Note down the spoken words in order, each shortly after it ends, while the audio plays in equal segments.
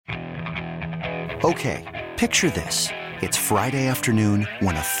Okay, picture this. It's Friday afternoon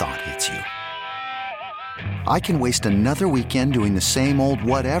when a thought hits you. I can waste another weekend doing the same old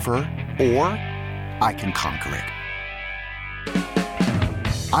whatever, or I can conquer it.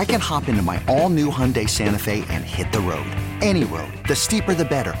 I can hop into my all-new Hyundai Santa Fe and hit the road. Any road. The steeper, the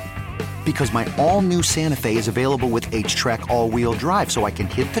better. Because my all-new Santa Fe is available with H-Track all-wheel drive, so I can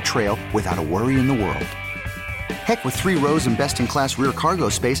hit the trail without a worry in the world. Heck, with 3 rows and best-in-class rear cargo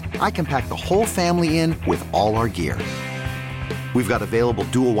space, I can pack the whole family in with all our gear. We've got available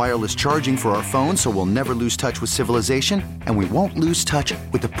dual wireless charging for our phones, so we'll never lose touch with civilization, and we won't lose touch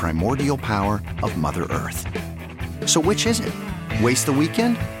with the primordial power of Mother Earth. So which is it? Waste the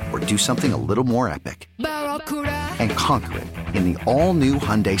weekend or do something a little more epic? And conquer it in the all-new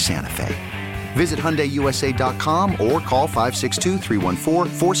Hyundai Santa Fe. Visit HyundaiUSA.com or call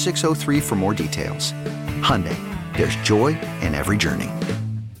 562-314-4603 for more details. Hyundai, there's joy in every journey.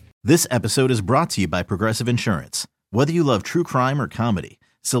 This episode is brought to you by Progressive Insurance. Whether you love true crime or comedy,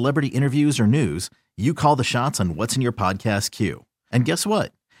 celebrity interviews or news, you call the shots on what's in your podcast queue. And guess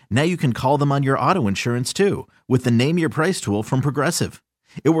what? Now you can call them on your auto insurance too with the Name Your Price tool from Progressive.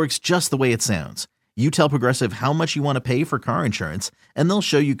 It works just the way it sounds. You tell Progressive how much you want to pay for car insurance, and they'll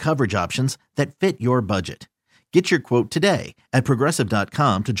show you coverage options that fit your budget. Get your quote today at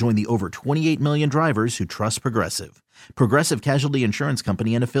Progressive.com to join the over 28 million drivers who trust Progressive. Progressive Casualty Insurance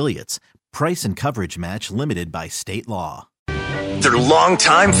Company and Affiliates. Price and coverage match limited by state law. They're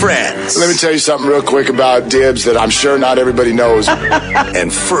longtime friends. Let me tell you something real quick about Dibs that I'm sure not everybody knows.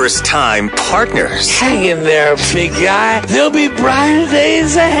 And first-time partners. Hang in there, big guy. There'll be brighter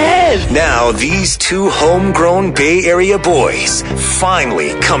days ahead. Now, these two homegrown Bay Area boys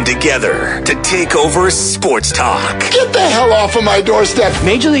finally come together to take over sports talk. Get the hell off of my doorstep.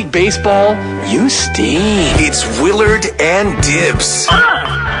 Major League Baseball, you stink. It's Willard and Dibs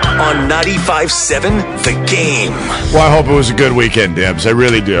on 95.7 The Game. Well, I hope it was a good weekend, Dibs. I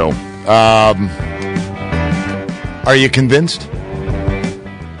really do. Are you convinced?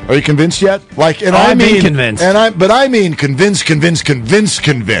 Are you convinced yet? I'm convinced. But I mean convinced.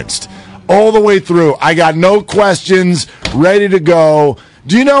 All the way through. I got no questions, ready to go.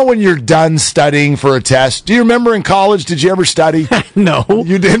 Do you know when you're done studying for a test? Do you remember in college, did you ever study? No.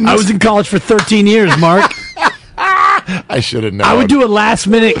 You didn't? I was in college for 13 years, Mark. I should have known. I would do a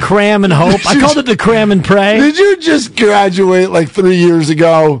last-minute cram and hope. I called it the cram and pray. Did you just graduate like 3 years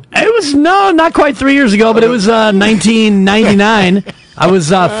ago? It was, not quite 3 years ago, but it was 1999. I was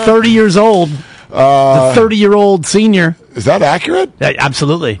 30 years old. The 30-year-old senior. Is that accurate?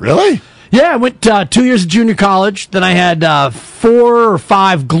 Absolutely. Really? Yeah, I went 2 years of junior college. Then I had 4 or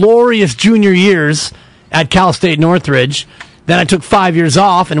 5 glorious junior years at Cal State Northridge. Then I took 5 years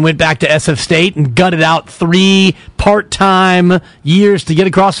off and went back to SF State and gutted out 3 part-time years to get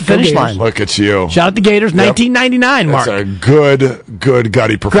across the finish line. Look at you. Shout out the Gators, 1999, Mark. That's a good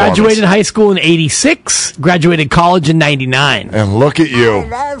gutty performance. Graduated high school in 86, graduated college in 99. And look at you.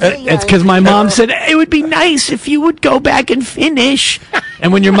 It's because my mom said, it would be nice if you would go back and finish.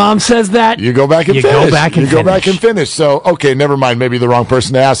 And when your mom says that, you go back and finish. Go back and finish. So, okay, never mind. Maybe the wrong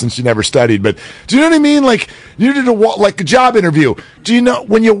person to ask since she never studied. But do you know what I mean? Like, you did a job interview. Do you know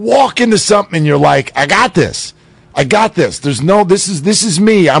when you walk into something and you're like, I got this. This is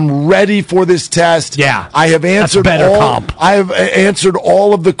me. I'm ready for this test. Yeah. I have answered I have answered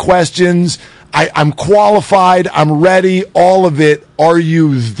all of the questions. I'm qualified. I'm ready. All of it. Are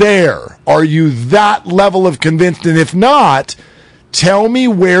you there? Are you that level of convinced? And if not, tell me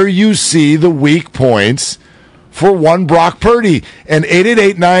where you see the weak points for one Brock Purdy. And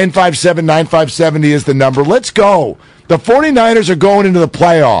 888-957-9570 is the number. Let's go. The 49ers are going into the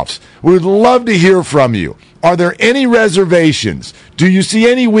playoffs. We would love to hear from you. Are there any reservations? Do you see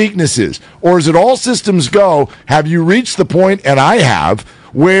any weaknesses? Or is it all systems go? Have you reached the point, and I have,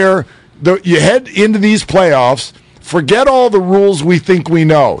 where you head into these playoffs, forget all the rules we think we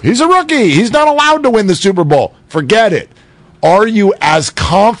know. He's a rookie. He's not allowed to win the Super Bowl. Forget it. Are you as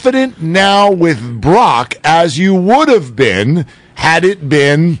confident now with Brock as you would have been had it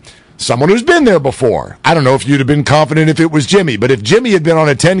been someone who's been there before? I don't know if you'd have been confident if it was Jimmy, but if Jimmy had been on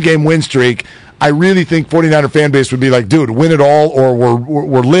a 10-game win streak, I really think 49er fan base would be like, dude, win it all or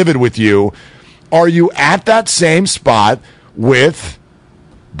we're livid with you. Are you at that same spot with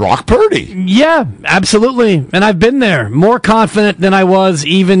Brock Purdy? Yeah, absolutely. And I've been there. More confident than I was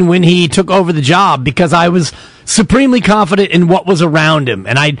even when he took over the job because I was supremely confident in what was around him.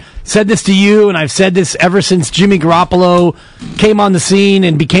 And I said this to you, and I've said this ever since Jimmy Garoppolo came on the scene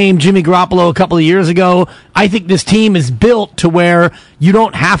and became Jimmy Garoppolo a couple of years ago. I think this team is built to where you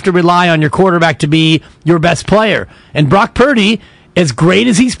don't have to rely on your quarterback to be your best player. And Brock Purdy as great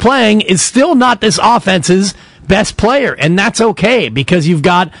as he's playing, is still not this offense's best player, and that's okay because you've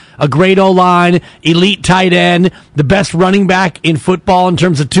got a great O-line, elite tight end, the best running back in football in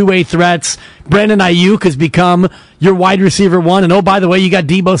terms of two-way threats. Brandon Ayuk has become your wide receiver one, and oh, by the way, you got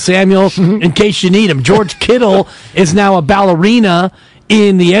Deebo Samuel in case you need him. George Kittle is now a ballerina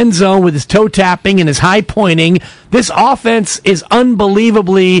in the end zone with his toe tapping and his high pointing. This offense is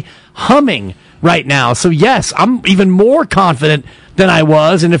unbelievably humming right now. So yes, I'm even more confident than I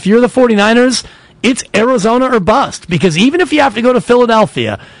was, and if you're the 49ers, it's Arizona or bust, because even if you have to go to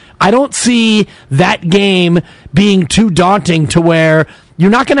Philadelphia, I don't see that game being too daunting to where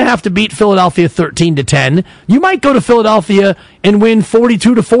you're not going to have to beat Philadelphia 13-10. You might go to Philadelphia and win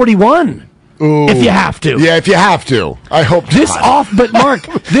 42-41. Ooh. If you have to. Yeah, if you have to. I hope not. But Mark,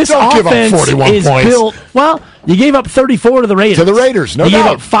 this offense is built. Well, you gave up 34 to the Raiders. To the Raiders, no doubt. You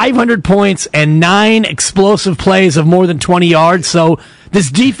gave up 500 points and 9 explosive plays of more than 20 yards. So this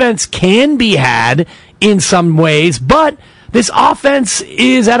defense can be had in some ways, but this offense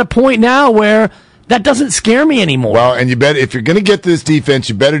is at a point now where that doesn't scare me anymore. Well, and you bet if you're going to get this defense,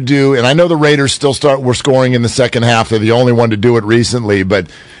 you better do. And I know the Raiders were scoring in the second half. They're the only one to do it recently, but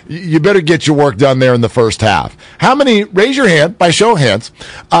you better get your work done there in the first half. How many? Raise your hand by show of hands.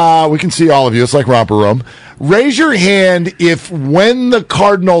 We can see all of you. It's like Romper Room. Raise your hand if when the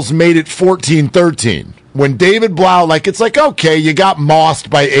Cardinals made it 14-13. When David Blau, it's like, okay, you got mossed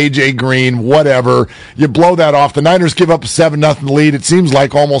by A.J. Green, whatever. You blow that off. The Niners give up a 7-0 lead. It seems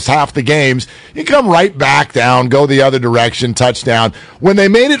like almost half the games. You come right back down, go the other direction, touchdown. When they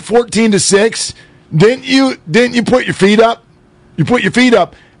made it 14-6, didn't you put your feet up? You put your feet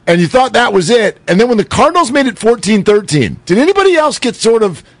up, and you thought that was it. And then when the Cardinals made it 14-13, did anybody else get sort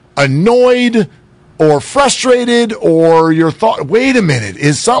of annoyed or frustrated, or your thought, wait a minute,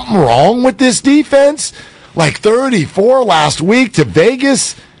 is something wrong with this defense? Like 34 last week to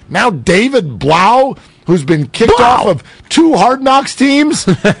Vegas. Now David Blau, who's been kicked off of 2 Hard Knocks teams,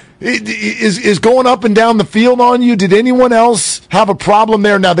 is going up and down the field on you. Did anyone else have a problem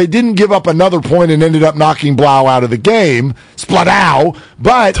there? Now, they didn't give up another point and ended up knocking Blau out of the game. Spladow.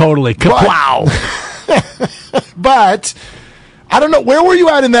 But totally. Kaplow. But I don't know. Where were you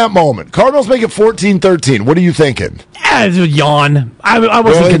at in that moment? Cardinals make it 14-13. What are you thinking? It's a yawn. I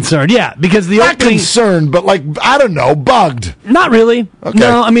wasn't concerned. Yeah, because the not opening... concerned, but I don't know, bugged. Not really. Okay.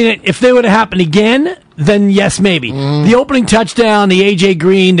 No, I mean, if they would have happened again, then yes, maybe. The opening touchdown, the A.J.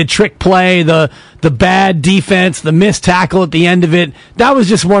 Green, the trick play, the bad defense, the missed tackle at the end of it, that was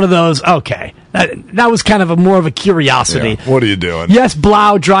just one of those, okay. That was kind of more of a curiosity. Yeah. What are you doing? Yes,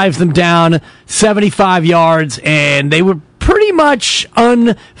 Blau drives them down 75 yards, and they were pretty much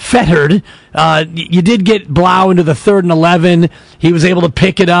unfettered. You did get Blau into the 3rd and 11. He was able to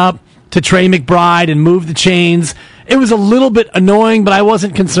pick it up to Trey McBride and move the chains. It was a little bit annoying, but I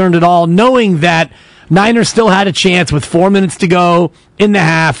wasn't concerned at all, knowing that Niners still had a chance with 4 minutes to go in the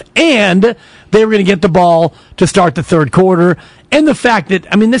half, and they were going to get the ball to start the third quarter. And the fact that,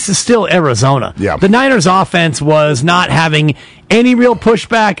 this is still Arizona. Yeah. The Niners offense was not having any real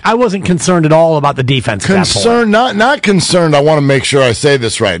pushback. I wasn't concerned at all about the defense. Concerned, not concerned. I want to make sure I say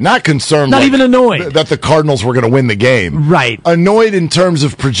this right. Not concerned. Not even annoyed. That the Cardinals were going to win the game. Right. Annoyed in terms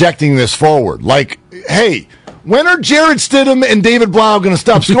of projecting this forward. Hey, when are Jared Stidham and David Blau going to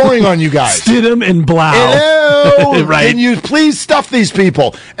stop scoring on you guys? Stidham and Blau. Hello. Right. Can you please stuff these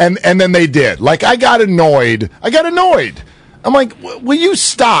people? And then they did. I got annoyed. I'm like, will you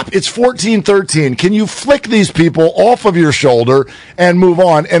stop? It's 14-13. Can you flick these people off of your shoulder and move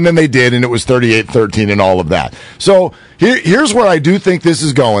on? And then they did, and it was 38-13 and all of that. So here's where I do think this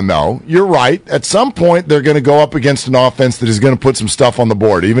is going, though. You're right. At some point, they're going to go up against an offense that is going to put some stuff on the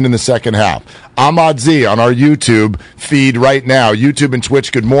board, even in the second half. Ahmad Z on our YouTube feed right now. YouTube and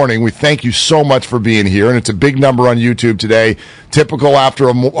Twitch, good morning. We thank you so much for being here, and it's a big number on YouTube today. Typical after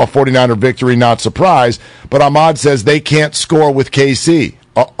a 49er victory, not surprised. But Ahmad says they can't score with KC.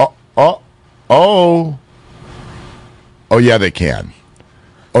 Oh, yeah, they can.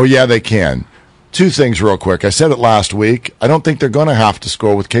 Oh, yeah, they can. 2 things real quick. I said it last week. I don't think they're going to have to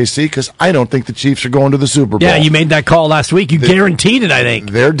score with KC because I don't think the Chiefs are going to the Super Bowl. Yeah, you made that call last week. You guaranteed it, I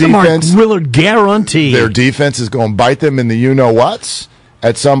think. Their defense... Mark Willard guaranteed. Their defense is going to bite them in the you-know-whats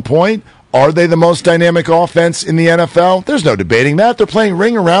at some point. Are they the most dynamic offense in the NFL? There's no debating that. They're playing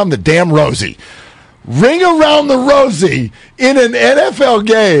Ring Around the Damn Rosie. Ring Around the Rosie in an NFL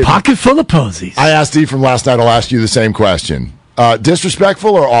game. Pocket full of posies. I asked E from last night. I'll ask you the same question.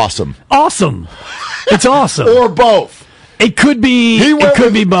 Disrespectful or awesome? Awesome. It's awesome. Or both. It could be. It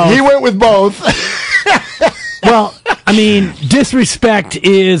could be both. He went with both. Well, I mean, disrespect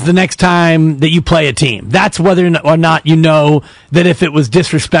is the next time that you play a team. That's whether or not you know that if it was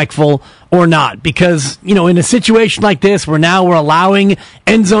disrespectful or not. Because, in a situation like this where now we're allowing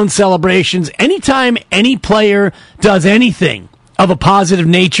end zone celebrations, anytime any player does anything of a positive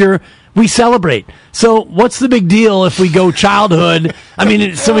nature, we celebrate. So what's the big deal if we go childhood? I mean,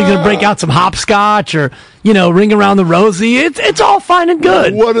 is somebody going to break out some hopscotch or, ring around the rosy? It's all fine and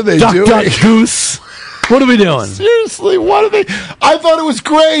good. What are they Duck, doing? Duck, goose. What are we doing? Seriously, what are they? I thought it was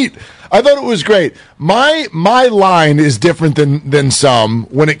great. My line is different than some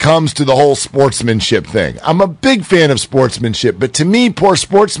when it comes to the whole sportsmanship thing. I'm a big fan of sportsmanship, but to me, poor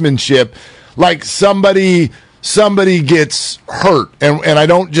sportsmanship, like somebody gets hurt, and I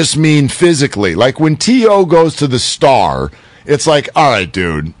don't just mean physically. Like when T.O. goes to the Star, it's like, all right,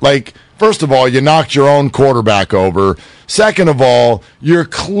 dude, like, first of all, you knocked your own quarterback over. Second of all, you're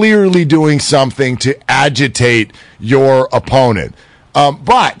clearly doing something to agitate your opponent.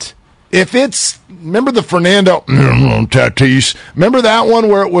 But if remember the Fernando Tatis? Remember that one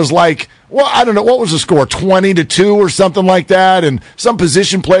where it was like, well, I don't know, what was the score, 20-2 or something like that, and some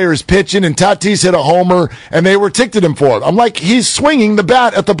position player is pitching, and Tatis hit a homer, and they were ticked at him for it. I'm like, he's swinging the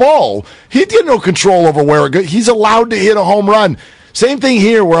bat at the ball. He had no control over where it goes. He's allowed to hit a home run. Same thing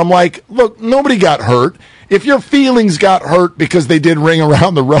here, where I'm like, look, nobody got hurt. If your feelings got hurt because they did ring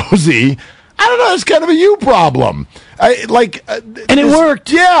around the rosy, I don't know, it's kind of a you problem. And it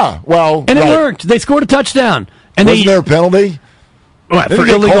worked. Yeah, well. And it worked. They scored a touchdown. And wasn't there a penalty? What, for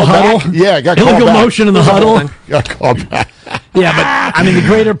illegal huddle? Back? Yeah, got called illegal back. motion in the huddle. Got called back. Yeah, but I mean, the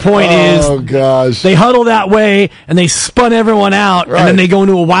greater point is they huddle that way and they spun everyone out, and then they go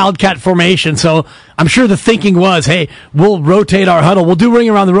into a wildcat formation. So I'm sure the thinking was, hey, we'll rotate our huddle. We'll do ring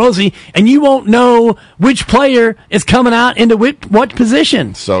around the rosy, and you won't know which player is coming out into what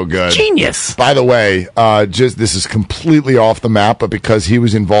position. So good. Genius. By the way, this is completely off the map, but because he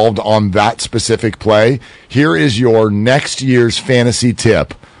was involved on that specific play, here is your next year's fantasy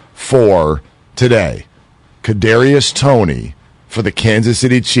tip for today. Kadarius Toney for the Kansas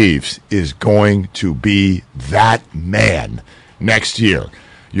City Chiefs is going to be that man next year.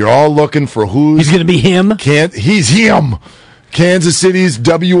 You're all looking for he's going to be him. He's him. Kansas City's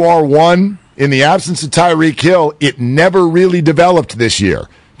WR1. In the absence of Tyreek Hill, it never really developed this year.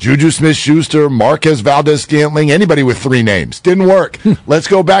 Juju Smith-Schuster, Marquez Valdez-Scantling, anybody with 3 names. Didn't work. Let's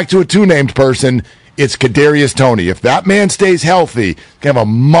go back to a 2-named person. It's Kadarius Toney. If that man stays healthy, he's going to have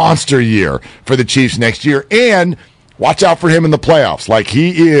a monster year for the Chiefs next year. And watch out for him in the playoffs. Like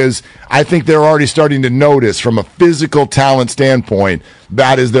he is, I think they're already starting to notice from a physical talent standpoint,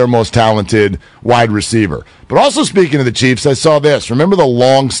 that is their most talented wide receiver. But also speaking of the Chiefs, I saw this. Remember the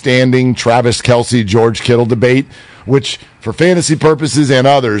long-standing Travis Kelce, George Kittle debate? Which, for fantasy purposes and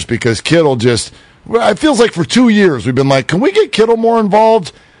others, because Kittle it feels like for 2 years we've been like, can we get Kittle more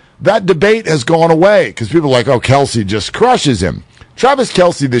involved? That debate has gone away because people are like, oh, Kelce just crushes him. Travis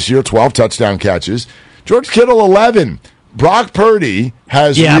Kelce this year, 12 touchdown catches. George Kittle, 11. Brock Purdy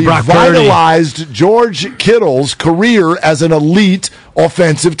has revitalized George Kittle's career as an elite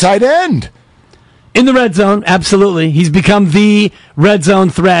offensive tight end. In the red zone, absolutely. He's become the red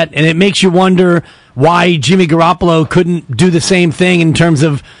zone threat, and it makes you wonder why Jimmy Garoppolo couldn't do the same thing in terms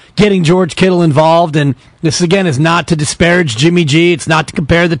of getting George Kittle involved. And this, again, is not to disparage Jimmy G. It's not to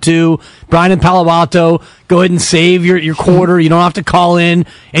compare the two. Brian and Palo Alto, go ahead and save your quarter. You don't have to call in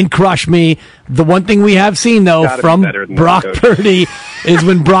and crush me. The one thing we have seen, though, from Brock Purdy is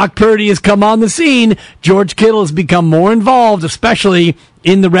when Brock Purdy has come on the scene, George Kittle has become more involved, especially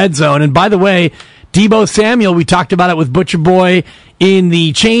in the red zone. And by the way, Deebo Samuel, we talked about it with Butcher Boy in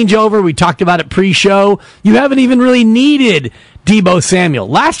the changeover. We talked about it pre-show. You haven't even really needed Deebo Samuel.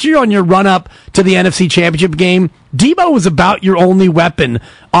 Last year on your run-up to the NFC Championship game, Deebo was about your only weapon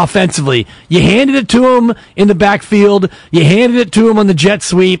offensively. You handed it to him in the backfield. You handed it to him on the jet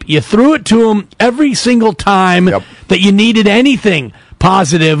sweep. You threw it to him every single time that you needed anything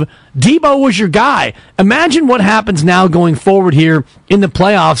positive. Deebo was your guy. Imagine what happens now going forward here in the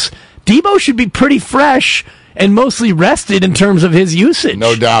playoffs. Deebo should be pretty fresh and mostly rested in terms of his usage.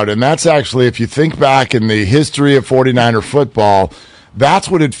 No doubt. And that's actually, if you think back in the history of 49er football, that's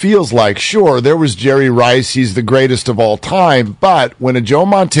what it feels like. Sure, there was Jerry Rice. He's the greatest of all time. But when a Joe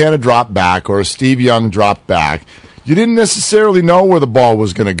Montana dropped back or a Steve Young dropped back, you didn't necessarily know where the ball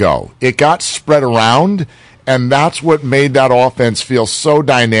was going to go. It got spread around, and that's what made that offense feel so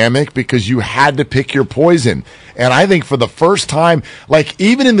dynamic because you had to pick your poison. And I think for the first time, like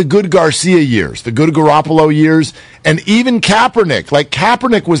even in the good Garcia years, the good Garoppolo years, and even Kaepernick, like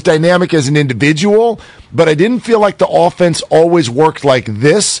Kaepernick was dynamic as an individual, but I didn't feel like the offense always worked like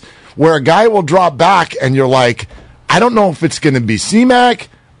this, where a guy will drop back and you're like, I don't know if it's going to be C-Mac.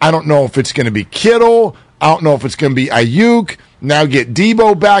 I don't know if it's going to be Kittle. I don't know if it's going to be Ayuk. Now get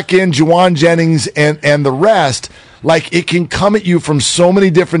Debo back in, Juwan Jennings, and the rest. Like, it can come at you from so many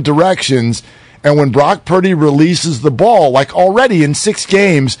different directions. And when Brock Purdy releases the ball, like already in 6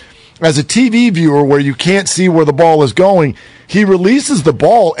 games, as a TV viewer where you can't see where the ball is going, he releases the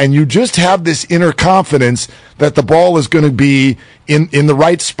ball and you just have this inner confidence that the ball is going to be in the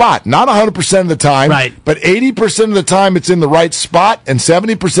right spot. Not 100% of the time, right, but 80% of the time it's in the right spot and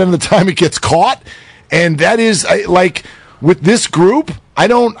 70% of the time it gets caught. And that is like with this group, I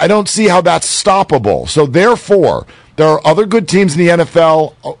don't see how that's stoppable. So therefore, there are other good teams in the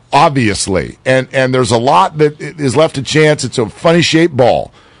NFL, obviously, and there's a lot that is left to chance. It's a funny shaped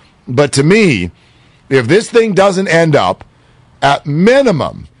ball. But to me, if this thing doesn't end up at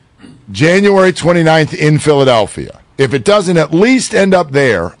minimum January 29th in Philadelphia, if it doesn't at least end up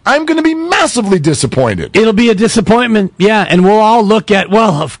there, I'm going to be massively disappointed. It'll be a disappointment, yeah, and we'll all look at,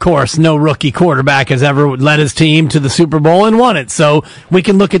 well, of course, no rookie quarterback has ever led his team to the Super Bowl and won it, so we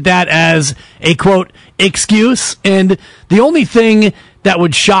can look at that as a, quote, excuse, and the only thing that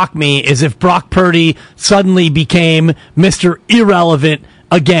would shock me is if Brock Purdy suddenly became Mr. Irrelevant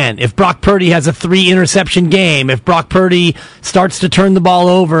again. If Brock Purdy has a 3-interception game, if Brock Purdy starts to turn the ball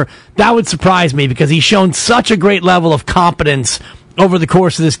over, that would surprise me because he's shown such a great level of competence over the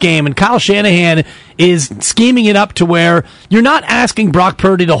course of this game. And Kyle Shanahan is scheming it up to where you're not asking Brock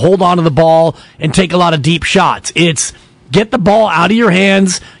Purdy to hold on to the ball and take a lot of deep shots. It's get the ball out of your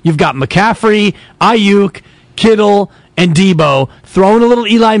hands. You've got McCaffrey, Ayuk, Kittle, and Debo, throwing a little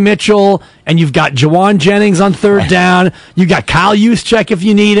Eli Mitchell, and you've got Juwan Jennings on third down. You've got Kyle Juszczyk if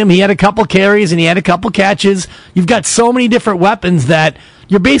you need him. He had a couple carries and he had a couple catches. You've got so many different weapons that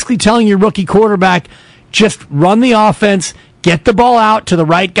you're basically telling your rookie quarterback, just run the offense, get the ball out to the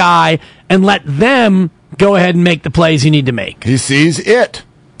right guy, and let them go ahead and make the plays you need to make. He sees it.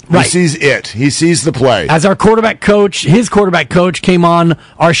 Right. He sees it. He sees the play. As our quarterback coach, his quarterback coach came on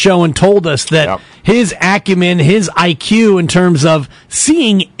our show and told us that his acumen, his IQ in terms of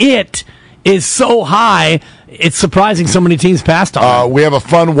seeing it is so high, it's surprising so many teams passed on him. We have a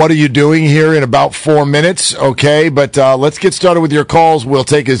fun What Are You Doing here in about 4 minutes, okay? But let's get started with your calls. We'll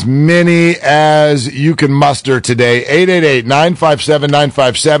take as many as you can muster today.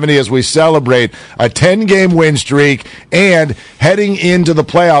 888-957-9570 as we celebrate a 10-game win streak and heading into the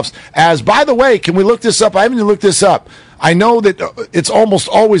playoffs. As, by the way, can we look this up? I haven't even looked this up. I know that it's almost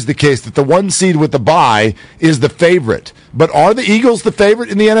always the case that the 1 seed with the bye is the favorite. But are the Eagles the favorite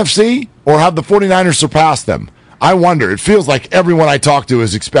in the NFC, or have the 49ers surpassed them? I wonder. It feels like everyone I talk to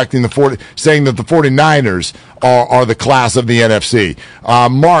is expecting saying that the 49ers are the class of the NFC.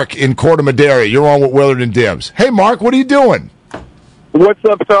 Mark in Corte Madera, you're on with Willard and Dibbs. Hey, Mark, what are you doing? What's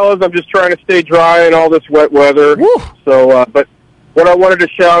up, fellas? I'm just trying to stay dry in all this wet weather. Woo. So, but what I wanted to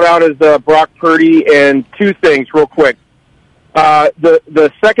shout out is Brock Purdy and 2 things real quick.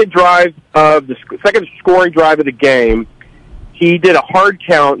 The second drive of the second scoring drive of the game, he did a hard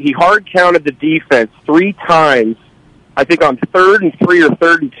count. He hard counted the defense 3 times, I think on 3rd and 3 or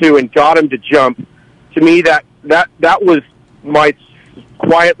 3rd and 2, and got him to jump. To me, that was my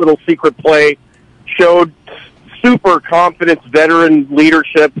quiet little secret play. Showed super confidence, veteran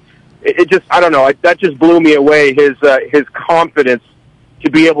leadership. It just, I don't know, that just blew me away. His confidence to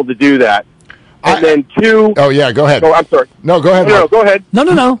be able to do that. And then 2. Oh yeah, go ahead. Oh, I'm sorry. No, go ahead. No, go ahead. No.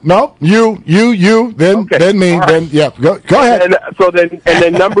 No, you. Then me. All Then right. yeah. Go ahead. And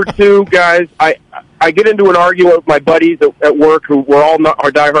then number 2, guys. I get into an argument with my buddies at work who were all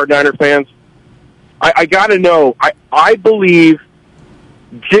are diehard Niner fans. I got to know. I believe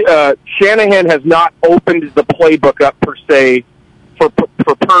Shanahan has not opened the playbook up per se for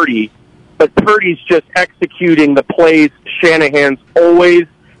Purdy, but Purdy's just executing the plays Shanahan's always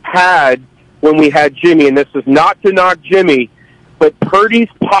had when we had Jimmy. And this is not to knock Jimmy, but Purdy's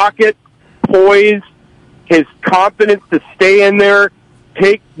pocket poise, his confidence to stay in there,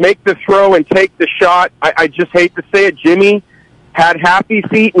 make the throw and take the shot. I just hate to say it. Jimmy had happy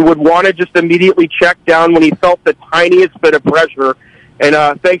feet and would want to just immediately check down when he felt the tiniest bit of pressure.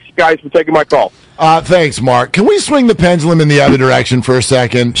 And thanks, guys, for taking my call. Thanks, Mark. Can we swing the pendulum in the other direction for a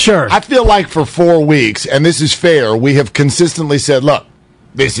second? Sure. I feel like for 4 weeks, and this is fair, we have consistently said, look,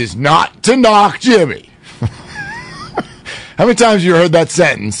 this is not to knock Jimmy. How many times have you heard that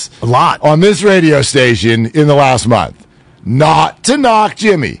sentence? A lot. On this radio station in the last month. Not to knock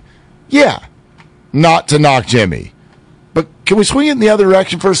Jimmy. Yeah, not to knock Jimmy. But can we swing it in the other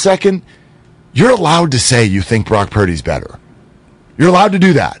direction for a second? You're allowed to say you think Brock Purdy's better. You're allowed to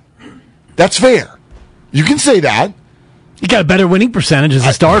do that. That's fair. You can say that. You got a better winning percentage as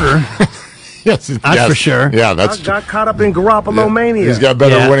a starter. Yes, That's for sure. Yeah, that's got caught up in Garoppolo mania. He's got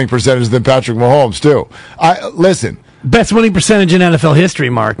better winning percentage than Patrick Mahomes, too. Listen. Best winning percentage in NFL history,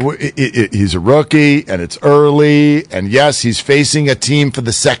 Mark. He's a rookie, and it's early, and yes, he's facing a team for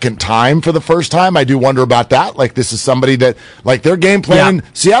the second time for the first time. I do wonder about that. Like, this is somebody that, like, their game plan, Yeah.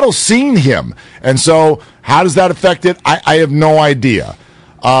 Seattle's seen him. And so, how does that affect it? I have no idea.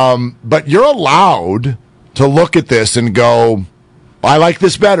 But you're allowed to look at this and go, I like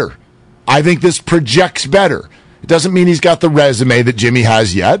this better. I think this projects better. It doesn't mean he's got the resume that Jimmy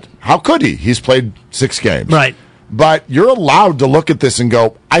has yet. How could he? He's played 6 games. Right. But you're allowed to look at this and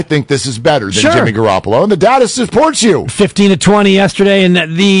go, I think this is better than Sure. Jimmy Garoppolo. And the data supports you. 15-20 yesterday. And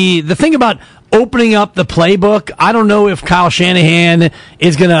the thing about opening up the playbook, I don't know if Kyle Shanahan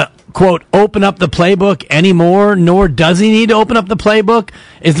is going to, quote, open up the playbook anymore, nor does he need to open up the playbook.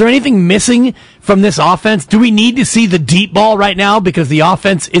 Is there anything missing from this offense? Do we need to see the deep ball right now because the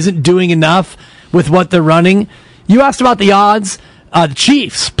offense isn't doing enough with what they're running? You asked about the odds. The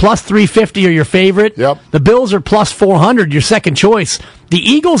Chiefs, plus 350 are your favorite. Yep. The Bills are plus 400, your second choice. The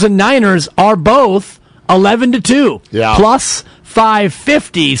Eagles and Niners are both 11-2, Yeah. plus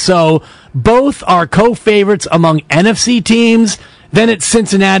 550. So both are co-favorites among NFC teams. Then it's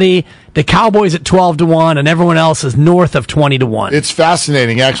Cincinnati, the Cowboys at 12-1, and everyone else is north of 20-1. It's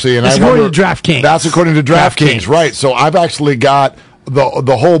fascinating, actually. And That's I wonder, according to DraftKings. That's according to DraftKings, right. So I've actually got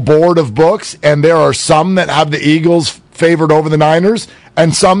the whole board of books, and there are some that have the Eagles favored over the Niners,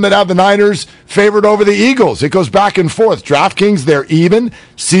 and some that have the Niners favored over the Eagles. It goes back and forth. DraftKings, they're even.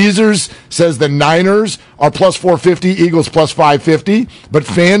 Caesars says the Niners are plus 450, Eagles plus 550, but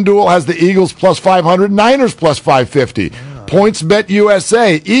FanDuel has the Eagles plus 500, Niners plus 550. Points Bet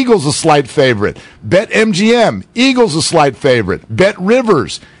USA, Eagles a slight favorite. Bet MGM, Eagles a slight favorite. Bet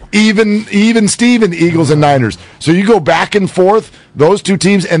Rivers, even Steven, Eagles and Niners. So you go back and forth, those two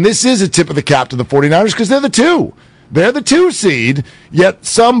teams, and this is a tip of the cap to the 49ers because they're the 2. They're the 2 seed, yet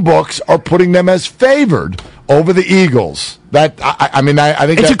some books are putting them as favored over the Eagles. That I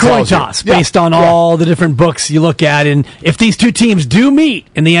think it's that a coin tells you. toss based on all the different books you look at. And if these two teams do meet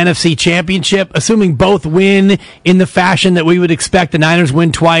in the NFC Championship, assuming both win in the fashion that we would expect, the Niners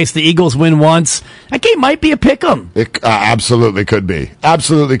win twice, the Eagles win once, that game might be a pick-em. It absolutely could be.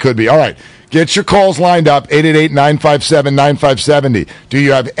 Absolutely could be. All right. Get your calls lined up, 888-957-9570. Do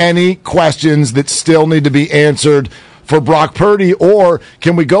you have any questions that still need to be answered for Brock Purdy, or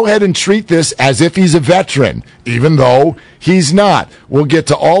can we go ahead and treat this as if he's a veteran, even though he's not? We'll get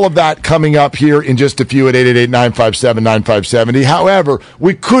to all of that coming up here in just a few at 888-957-9570. However,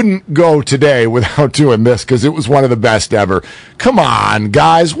 we couldn't go today without doing this because it was one of the best ever. Come on,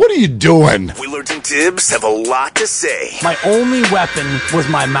 guys. What are you doing? Willard and Tibbs have a lot to say, My only weapon was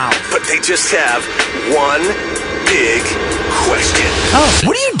my mouth. but they just have one big question. Oh,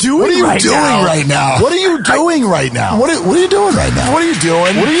 What are you doing What are you right doing now? right now? What are you doing right now? What are you doing right now? What are you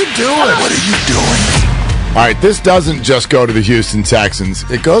doing? What are you doing? What are you doing? All right, this doesn't just go to the Houston Texans.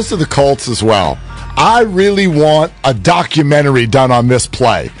 It goes to the Colts as well. I really want a documentary done on this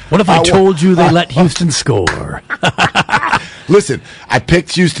play. what if I told you they let Houston score? Listen, I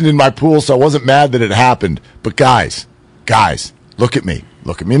picked Houston in my pool, so I wasn't mad that it happened. But guys, look at me.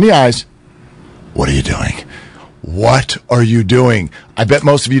 Look at me in the eyes. What are you doing? What are you doing? I bet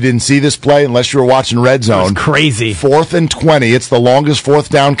most of you didn't see this play unless you were watching Red Zone. Crazy. 4th and 20. It's the longest 4th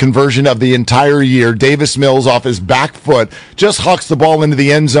down conversion of the entire year. Davis Mills off his back foot just hucks the ball into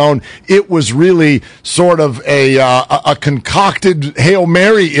the end zone. It was really sort of a concocted Hail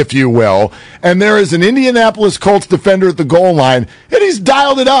Mary, if you will. And there is an Indianapolis Colts defender at the goal line, and he's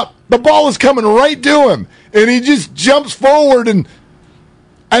dialed it up. The ball is coming right to him, and he just jumps forward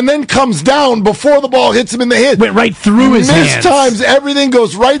and then comes down before the ball hits him in the head. Went right through his hands. Times, everything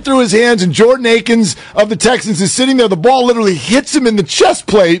goes right through his hands, and Jordan Akins of the Texans is sitting there. The ball literally hits him in the chest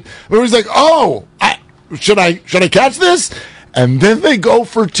plate, where he's like, should I catch this? And then they go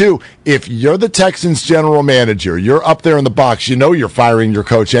for 2. If you're the Texans general manager, you're up there in the box, you know you're firing your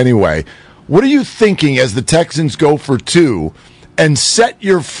coach anyway. What are you thinking as the Texans go for 2 and set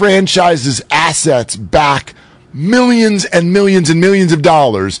your franchise's assets back millions and millions and millions of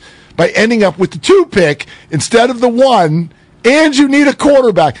dollars by ending up with the 2 pick instead of the 1, and you need a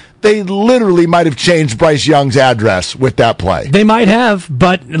quarterback? They literally might have changed Bryce Young's address with that play. They might have,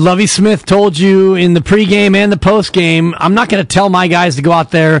 but Lovie Smith told you in the pregame and the postgame, I'm not going to tell my guys to go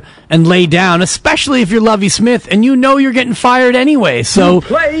out there and lay down, especially if you're Lovie Smith and you know you're getting fired anyway. So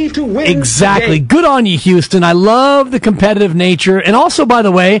Play to win. exactly. the game. Good on you, Houston. I love the competitive nature. And also, by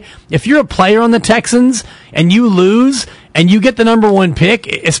the way, if you're a player on the Texans and you lose and you get the number 1 pick,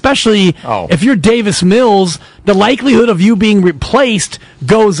 especially if you're Davis Mills, the likelihood of you being replaced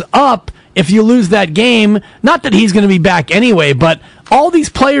goes up if you lose that game, not that he's going to be back anyway, but all these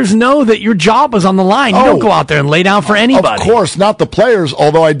players know that your job is on the line. You don't go out there and lay down for anybody. Of course, not the players,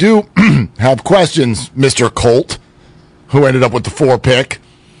 although I do have questions, Mr. Colt, who ended up with the 4 pick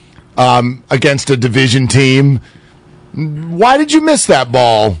against a division team. Why did you miss that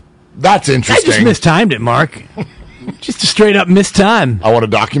ball? That's interesting. I just mistimed it, Mark. Just a straight up mistime. I want a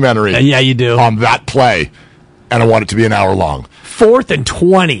documentary. Yeah, you do. On that play, and I want it to be an hour long. 4th and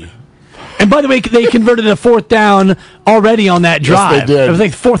 20. And by the way, they converted a 4th down already on that drive. Yes, they did. It was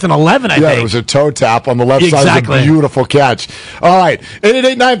like 4th and 11, I think. Yeah, it was a toe tap on the left side. Exactly. Of a beautiful catch. All right,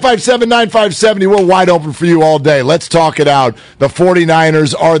 888-957-9570. We're wide open for you all day. Let's talk it out. The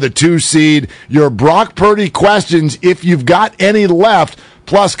 49ers are the 2 seed. Your Brock Purdy questions, if you've got any left.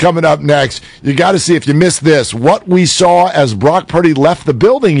 Plus, coming up next, you got to see if you missed this, what we saw as Brock Purdy left the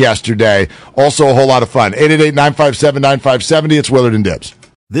building yesterday. Also a whole lot of fun. 888-957-9570. It's Willard and Dibs.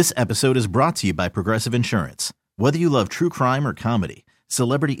 This episode is brought to you by Progressive Insurance. Whether you love true crime or comedy,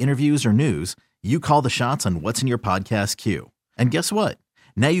 celebrity interviews or news, you call the shots on what's in your podcast queue. And guess what?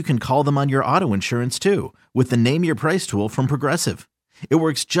 Now you can call them on your auto insurance too with the Name Your Price tool from Progressive. It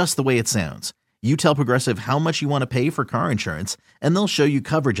works just the way it sounds. You tell Progressive how much you want to pay for car insurance, and they'll show you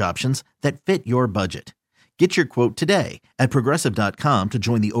coverage options that fit your budget. Get your quote today at Progressive.com to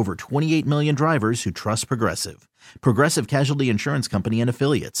join the over 28 million drivers who trust Progressive. Progressive Casualty Insurance Company and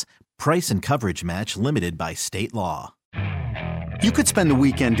Affiliates. Price and coverage match limited by state law. You could spend the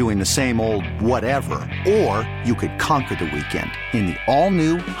weekend doing the same old whatever, or you could conquer the weekend in the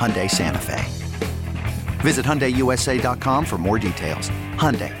all-new Hyundai Santa Fe. Visit HyundaiUSA.com for more details.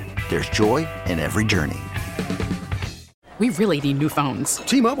 Hyundai, there's joy in every journey. We really need new phones.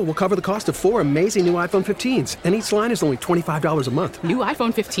 T-Mobile will cover the cost of 4 amazing new iPhone 15s, and each line is only $25 a month. New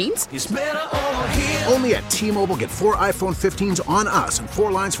iPhone 15s? It's better over here. Only at T-Mobile, get 4 iPhone 15s on us and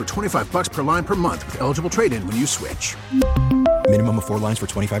 4 lines for $25 per line per month with eligible trade-in when you switch. Minimum of 4 lines for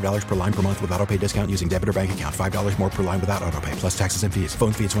 $25 per line per month with autopay discount using debit or bank account. $5 more per line without autopay, plus taxes and fees.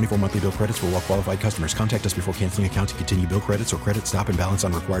 Phone fee at 24 monthly bill credits for well-qualified customers. Contact us before canceling account to continue bill credits or credit stop and balance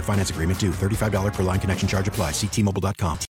on required finance agreement due. $35 per line connection charge applies. See T-Mobile.com.